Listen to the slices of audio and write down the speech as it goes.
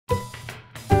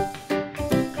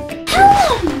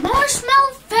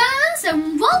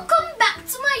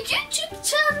YouTube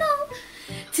channel.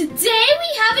 Today we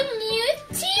have a new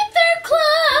theater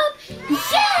club.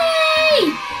 Yay!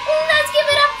 Let's give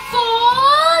it up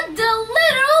for the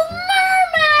Little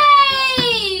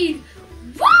Mermaid.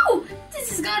 Whoa!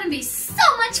 This is gonna be so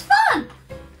much fun.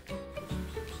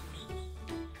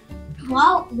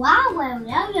 Wow, we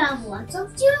have lots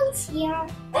of jewels here.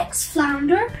 Thanks,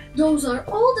 Flounder. Those are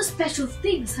all the special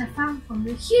things I found from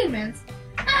the humans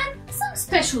and some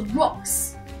special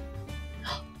rocks.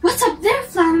 What's up there,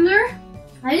 Flounder?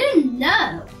 I don't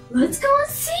know. Let's go and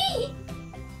see.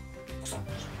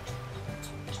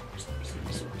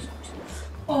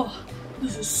 Oh,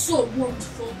 this is so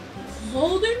wonderful.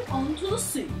 Floating onto the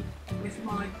sea with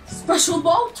my special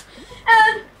boat,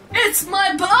 and it's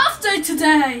my birthday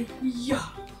today! Yeah!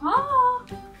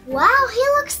 Wow, he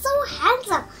looks so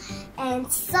handsome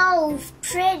and so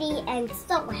pretty and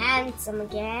so handsome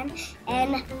again.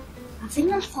 And I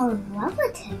think I'll fall in love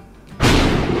with him.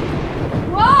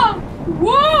 Wow!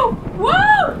 Whoa!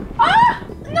 Whoa! Ah!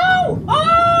 No!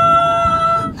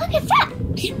 Ah! Look at that!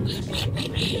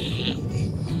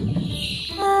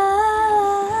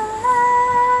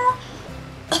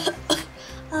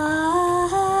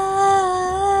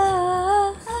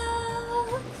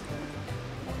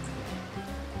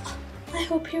 I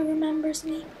hope he remembers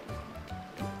me.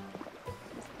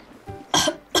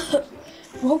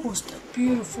 What was that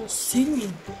beautiful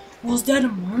singing? Was that a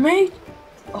mermaid?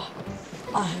 Oh,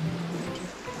 I have no idea.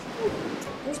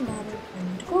 Doesn't matter. I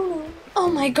need to go now. Oh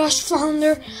my gosh,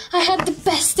 Flounder! I had the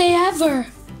best day ever!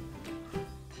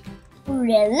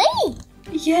 Really?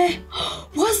 Yeah,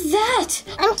 what's that?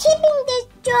 I'm keeping this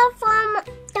jar from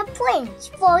the prince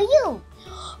for you.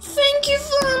 Thank you,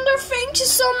 Flounder, thank you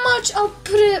so much. I'll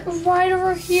put it right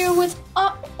over here with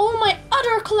all my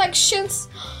other collections.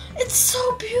 It's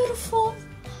so beautiful.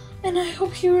 And I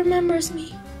hope he remembers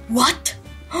me. What?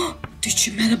 Did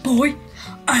you meet a boy?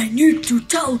 I need to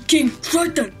tell King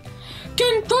Triton.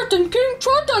 King Triton, King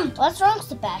Triton! What's wrong,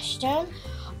 Sebastian?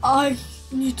 I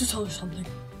need to tell you something.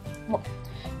 Well,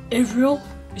 Ariel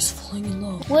is falling in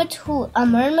love. With who? A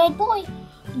mermaid boy?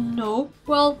 No.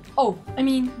 Well,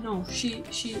 no. She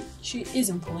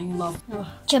isn't falling in love.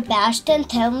 Sebastian,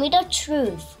 tell me the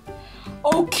truth.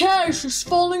 Okay, she's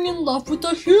falling in love with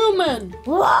a human.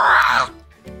 What?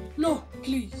 No,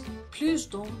 please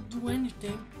don't do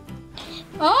anything.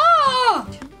 Ah!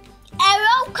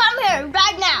 Ariel, come here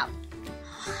right now.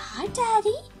 Hi,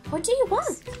 Daddy. What do you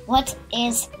want? What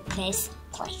is this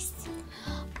place?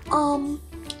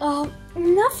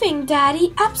 Nothing,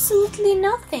 Daddy. Absolutely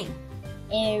nothing.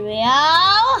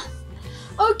 Ariel?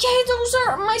 Okay, those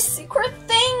are my secret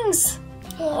things.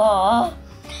 Oh,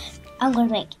 I'm gonna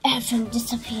make everything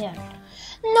disappear.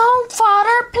 No,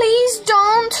 Father, please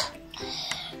don't.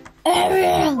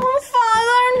 Ariel! Oh,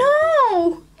 Father,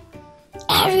 no.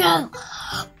 Ariel!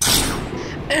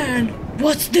 And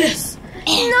what's this?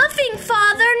 Nothing,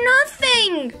 Father,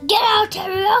 nothing. Get out,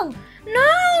 Ariel!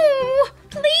 No,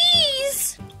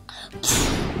 please.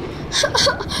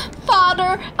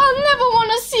 Father, I'll never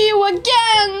want to see you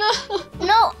again.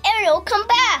 No, Ariel, come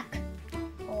back!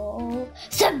 Oh,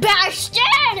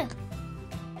 Sebastian!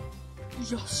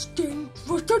 Yes, King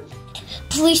Triton?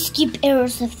 Please keep Ariel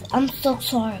safe. I'm so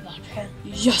sorry about her.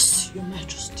 Yes, Your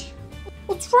Majesty.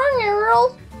 What's wrong,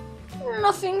 Ariel?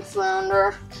 Nothing,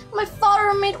 Flounder. My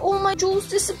father made all my jewels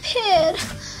disappear.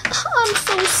 I'm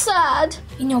so sad.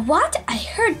 You know what? I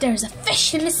heard there's a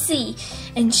fish in the sea,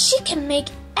 and she can make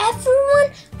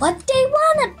everyone what they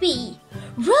wanna be.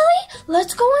 Really?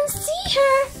 Let's go and see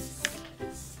her.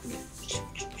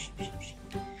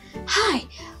 Hi,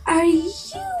 are you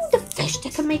the fish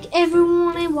that can make everyone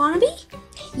what I wanna be?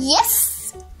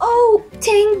 Yes! Oh,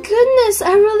 thank goodness.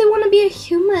 I really wanna be a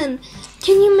human.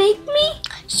 Can you make me?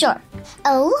 Sure.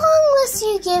 As long as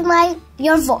you give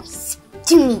your voice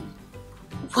to me.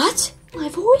 What? My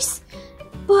voice?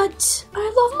 But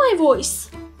I love my voice.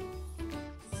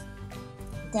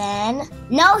 Then,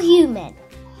 no human.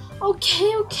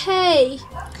 Okay.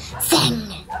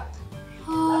 Sing.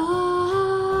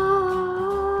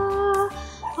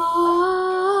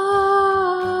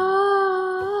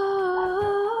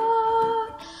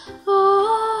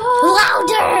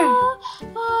 Louder!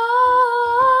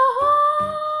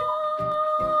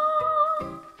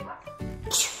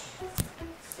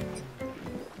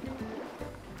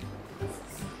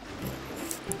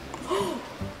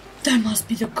 That must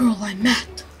be the girl I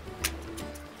met.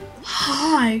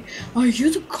 Hi, are you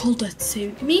the girl that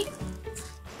saved me?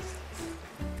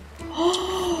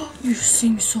 Oh, you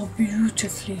sing so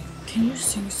beautifully. Can you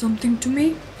sing something to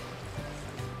me?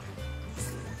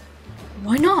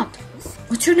 Why not?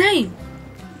 What's your name?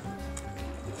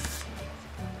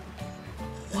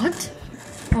 What?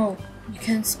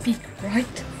 can speak,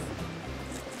 right?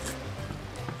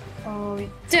 Oh, he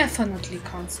definitely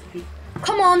can't speak.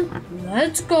 Come on,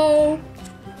 let's go.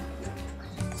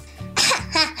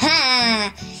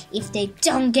 If they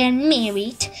don't get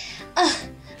married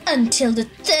until the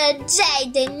third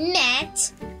day they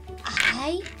met,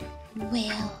 I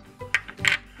will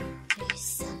do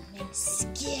something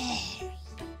scary.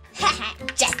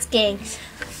 Just kidding.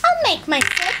 I'll make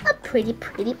myself a pretty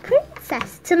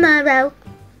princess tomorrow.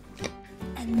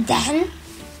 And then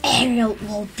Ariel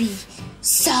will be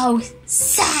so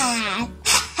sad.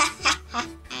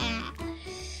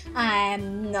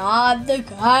 I'm not the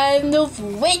kind of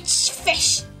witch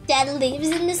fish that lives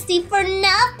in the sea for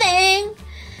nothing.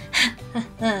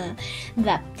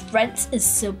 That prince is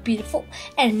so beautiful,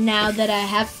 and now that I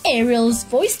have Ariel's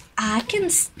voice, I can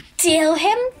steal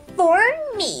him for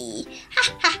me.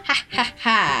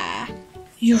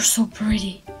 You're so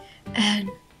pretty, and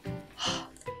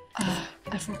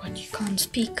I forgot you can't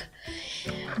speak,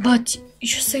 but you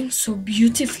sang so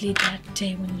beautifully that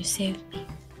day when you saved me.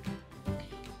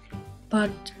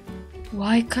 But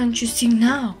why can't you sing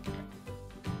now?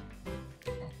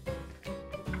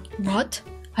 What?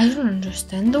 I don't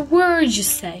understand the words you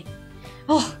say.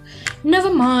 Oh, never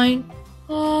mind.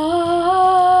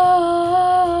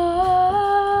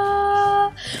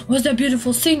 Was that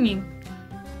beautiful singing?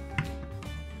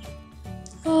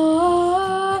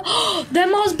 That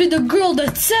must be the girl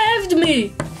that saved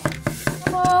me.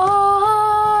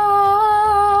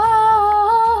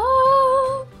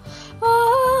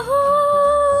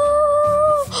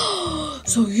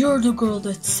 So you're the girl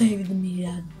that saved me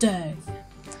that day.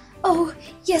 Oh,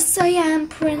 yes I am,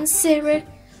 Prince Eric.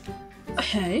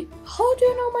 Hey, how do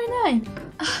you know my name?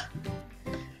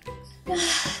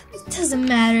 It doesn't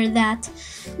matter that.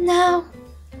 Now,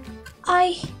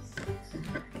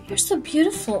 you're so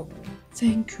beautiful.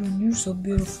 Thank you, and you're so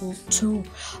beautiful too.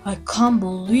 I can't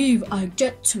believe I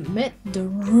get to meet the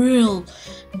real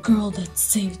girl that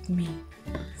saved me.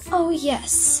 Oh,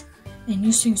 yes. And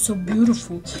you sing so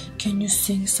beautiful. Can you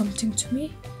sing something to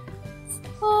me?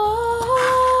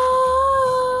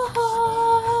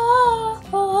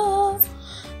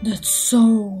 That's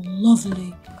so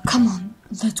lovely. Come on,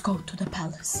 let's go to the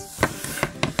palace.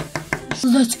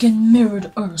 Let's get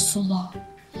married, Ursula.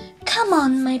 Come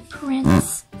on, my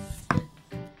prince.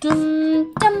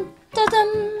 Dum dum da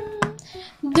dum.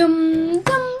 Dum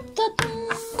dum da dum.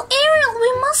 Ariel,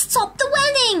 we must stop the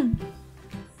wedding.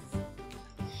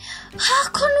 How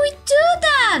can we do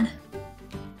that?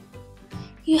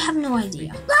 You have no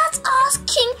idea. Let's ask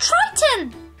King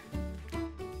Triton.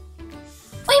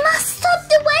 We must stop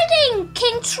the wedding,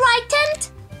 King Triton.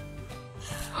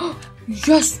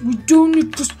 Yes, we do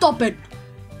need to stop it.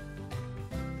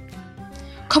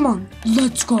 Come on,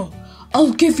 let's go.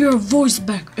 I'll give your voice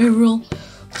back, Ariel.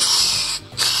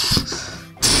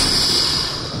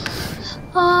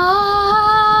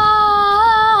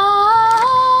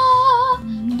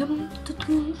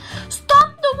 Stop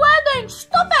the wedding!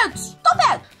 Stop it! Stop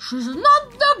it! She's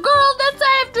not the girl that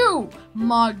saved you!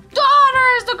 My daughter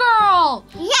is the girl!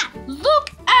 Yeah.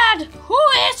 Look at who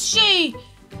is she?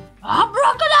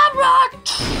 Abracadabra!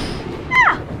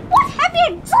 What have you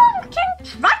done, King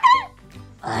Triton?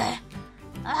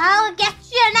 I'll get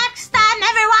you next time,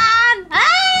 everyone!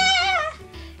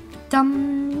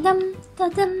 Dum dum da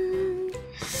dum.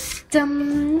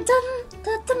 Dum dum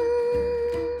da dum.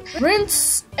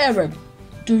 Prince Eric,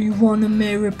 do you want to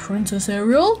marry Princess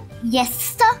Ariel?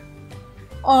 Yes, sir.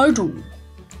 I do.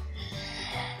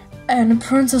 And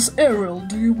Princess Ariel,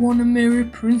 do you want to marry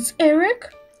Prince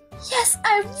Eric? Yes,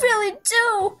 I really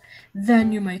do.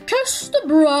 Then you may kiss the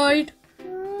bride.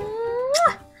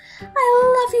 Mwah!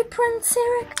 I love you, Prince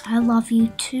Eric. I love you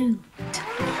too.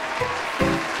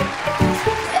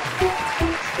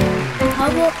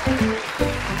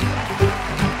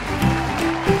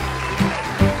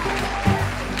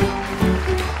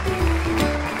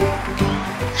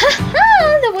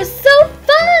 That was so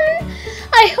fun!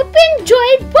 I hope you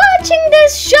enjoyed watching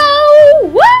this show!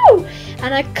 Woo!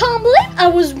 And I can't believe I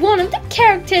was one of the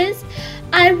characters.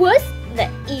 I was the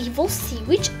evil sea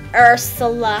witch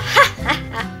Ursula.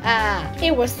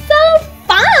 It was so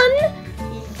fun!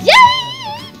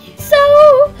 Yay!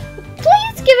 So,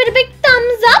 please give it a big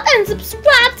thumbs up and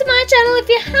subscribe to my channel if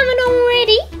you haven't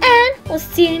already. And we'll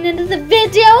see you in another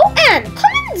video. And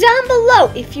comment down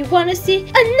below if you want to see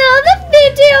another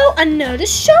video, another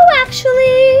show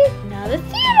actually, another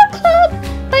theater club.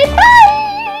 Bye bye!